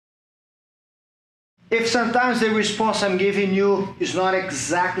If sometimes the response I'm giving you is not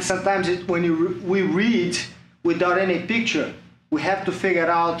exactly, sometimes when we read without any picture, we have to figure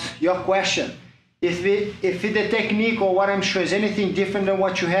out your question. If the technique or what I'm showing is anything different than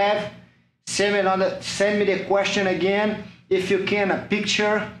what you have, send me the question again. If you can, a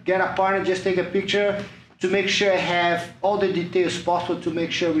picture, get a partner, just take a picture to make sure I have all the details possible to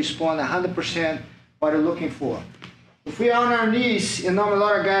make sure I respond 100% what you're looking for. If we are on our knees, you know, a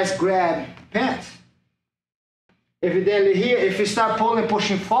lot of guys grab pants. Evidently here, if you start pulling,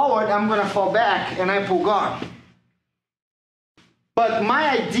 pushing forward, I'm gonna fall back and I pull guard. But my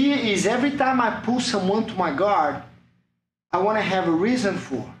idea is every time I pull someone to my guard, I wanna have a reason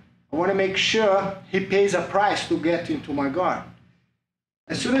for. I wanna make sure he pays a price to get into my guard.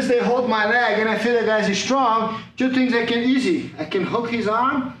 As soon as they hold my leg and I feel the guy is strong, two things I can easy. I can hook his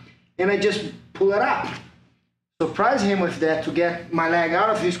arm and I just pull it up. Surprise him with that to get my leg out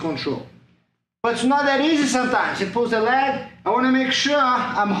of his control. But it's not that easy sometimes. He pulls the leg, I want to make sure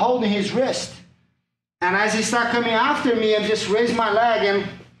I'm holding his wrist. And as he starts coming after me, I just raise my leg and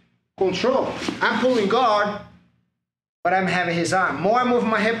control. I'm pulling guard, but I'm having his arm. More I move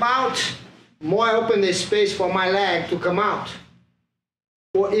my hip out, more I open the space for my leg to come out.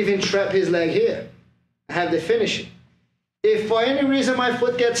 Or even trap his leg here. I have the finishing. If for any reason my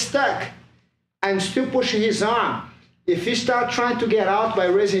foot gets stuck, I'm still pushing his arm. If he starts trying to get out by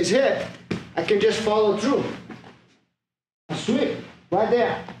raising his hip, I can just follow through. A sweep, right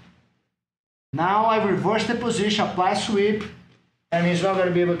there. Now I reverse the position, apply sweep, and he's not going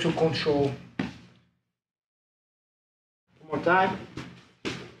to be able to control. One more time.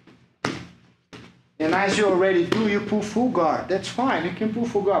 And as you already do, you pull full guard. That's fine, you can pull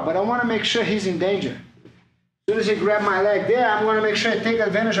full guard, but I want to make sure he's in danger. As soon as he grabs my leg there, I'm going to make sure I take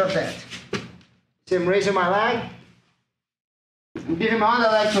advantage of that. See him raising my leg? I'm giving my other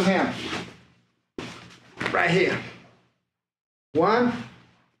leg to him. Right here. One,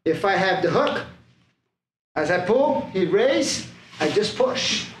 if I have the hook, as I pull, he raises, I just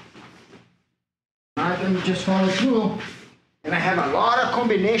push. I can just follow through, and I have a lot of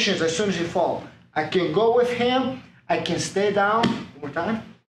combinations as soon as he falls. I can go with him, I can stay down. One more time.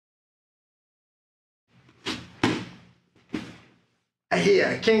 Here,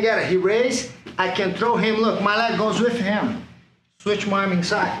 I can't get it. He raises, I can throw him. Look, my leg goes with him. Switch my arm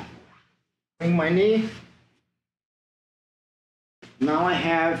inside. Bring my knee. Now I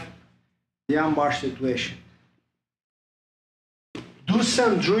have the armbar situation. Do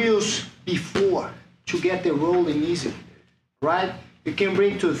some drills before to get the rolling easy, right? You can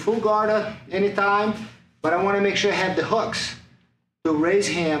bring to full guard anytime, but I want to make sure I have the hooks to raise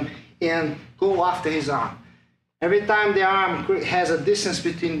him and go after his arm. Every time the arm has a distance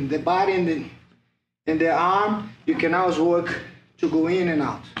between the body and the arm, you can always work to go in and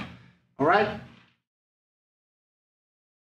out. All right?